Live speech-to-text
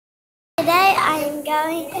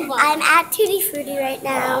I'm at Tutti Frutti right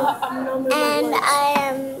now, and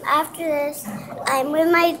after this, I'm with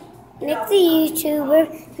Nick the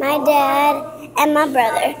YouTuber, my dad, and my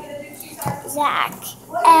brother, Zach.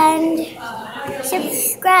 And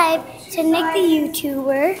subscribe to Nick the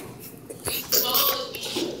YouTuber.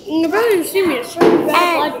 Your brother see me.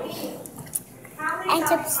 And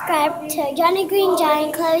subscribe to Johnny Green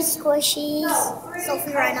Giant, Chloe Squishies,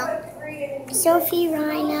 Sophie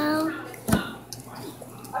Rhino.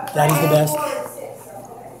 Daddy's the best.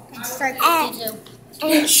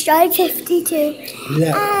 And Stripe 52.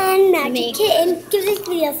 Yeah. And Magic Kitten. Give this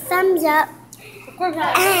video a thumbs up.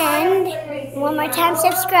 And one more time,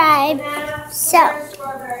 subscribe. So,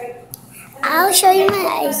 I'll show you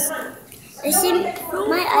my ice. This is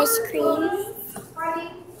my ice cream.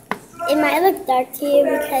 It might look dark to you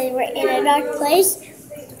because we're in a dark place.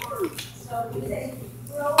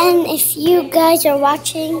 And if you guys are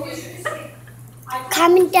watching,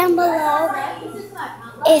 comment down below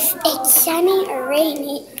if it's sunny or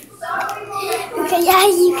rainy. Because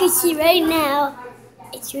as you can see right now,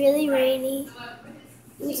 it's really rainy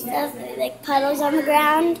and stuff, like puddles on the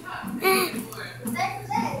ground.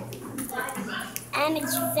 And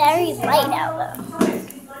it's very light out though.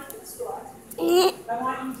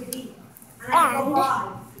 And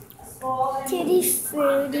Tutti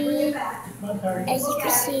Frutti, as you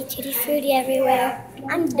can see, Tutti Frutti everywhere.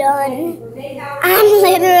 I'm done. I'm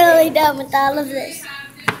literally done with all of this.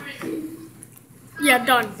 Yeah,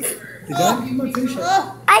 done. You done?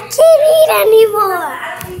 I can't eat anymore.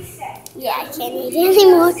 Yeah, I can't eat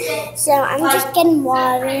anymore. So I'm just getting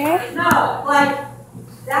water. No, like,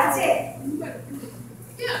 that's it.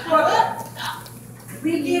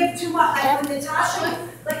 We give too much, like when Natasha,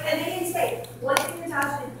 like, and they didn't say, what if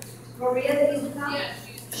Natasha, Maria that used to come,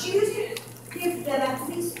 she used to give them at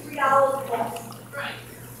least $3 plus.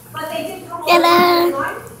 But they didn't come over.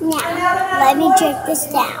 Now, let me drink this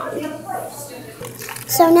down.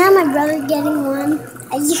 So now my brother's getting one.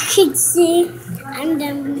 As you can see, I'm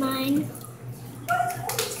done with mine.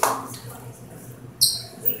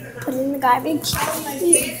 Put it in the garbage.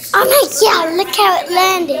 Oh my god, look how it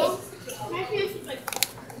landed.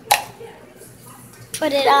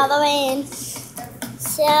 Put it all the way in.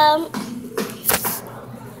 So,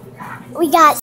 we got